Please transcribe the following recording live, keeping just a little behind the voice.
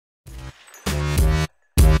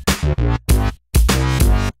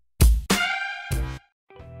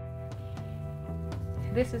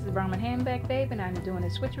this is the Brahmin Handbag, babe, and I'm doing a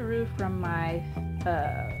switcheroo from my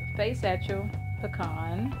Faye satchel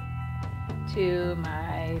Pecan to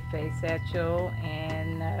my Faye satchel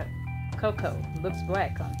and Coco. Looks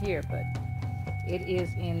black on here, but it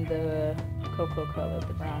is in the cocoa color,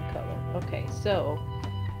 the brown color. Okay, so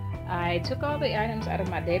I took all the items out of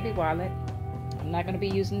my daily wallet. I'm not going to be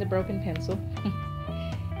using the broken pencil.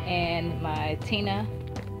 And my Tina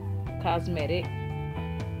cosmetic,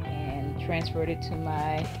 and transferred it to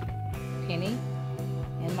my penny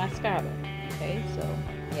and my Skylar. Okay, so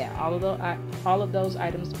yeah, all of those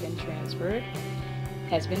items has been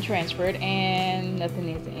transferred, and nothing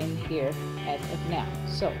is in here as of now.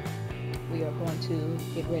 So we are going to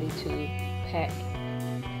get ready to pack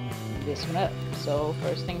this one up. So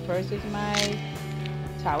first thing first is my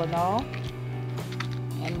Tylenol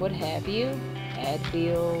and what have you,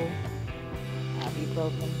 Advil,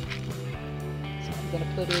 ibuprofen. So I'm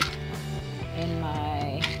gonna put it in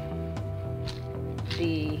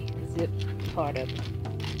the zip part of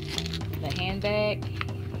the handbag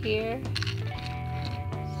here.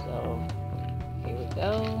 So here we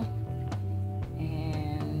go.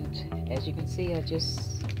 And as you can see, I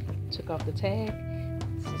just took off the tag.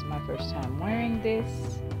 This is my first time wearing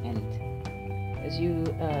this, and as you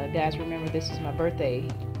guys remember, this is my birthday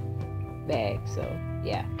bag. So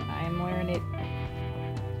yeah, I am wearing it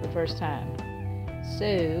for the first time.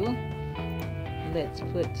 So let's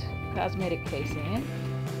put cosmetic case in.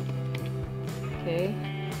 Okay,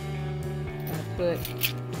 I'm gonna put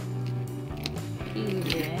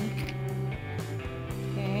keys in.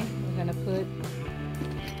 Okay, we're gonna put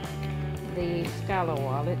the Skylar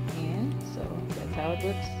wallet in. So that's how it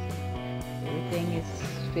looks. Everything is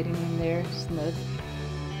fitting in there snug.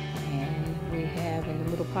 And we have in the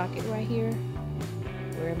little pocket right here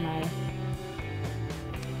where my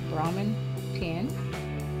Brahmin pen,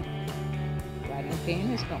 writing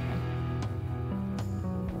pen, is going.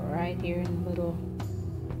 Right here in the little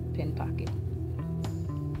pen pocket.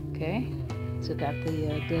 Okay, took out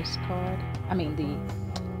the dust card. I mean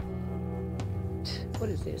what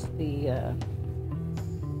is this? The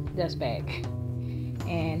dust bag.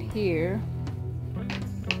 And here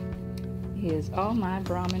is all my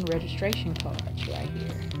Brahmin registration cards right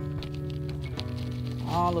here.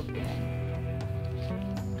 All of them.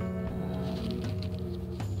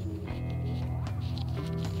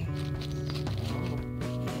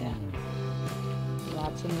 Yeah,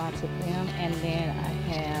 lots and lots of them. And then I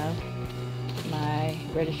have my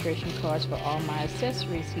registration cards for all my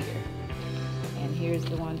accessories here. And here's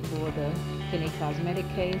the one for the penny cosmetic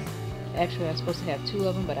case. Actually, I'm supposed to have two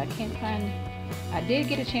of them, but I can't find. I did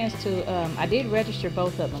get a chance to, I did register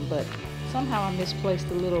both of them, but somehow I misplaced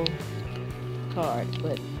the little card.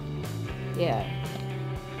 But yeah,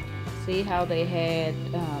 see how they had,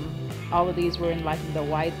 all of these were in like the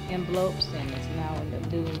white envelopes, and it's now in the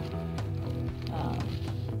new,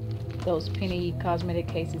 those penny cosmetic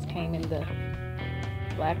cases came in the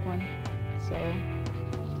black one. So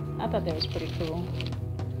I thought that was pretty cool.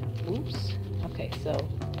 Oops. Okay, so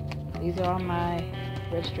these are all my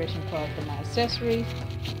registration card for my accessories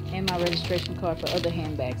and my registration card for other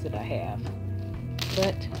handbags that I have.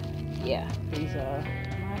 But yeah, these are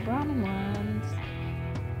my Brahmin ones.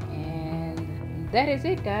 And that is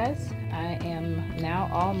it, guys. I am now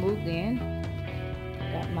all moved in.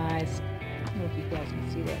 Got my, I don't know if you guys can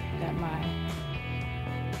see that. Got my,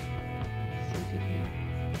 see if you can,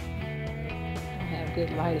 I don't have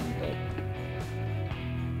good lighting, but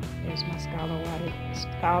there's my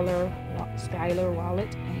Skylar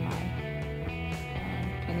wallet and my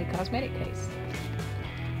penny cosmetic case.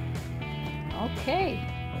 Okay,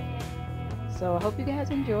 so I hope you guys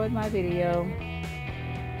enjoyed my video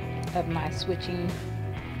of my switching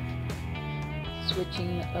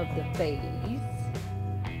of the Fayes.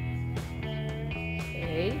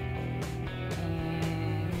 Okay,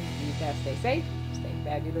 and you guys stay safe, stay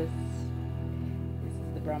fabulous. This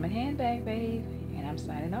is the Brahmin Handbag, babe. And I'm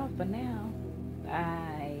signing off for now.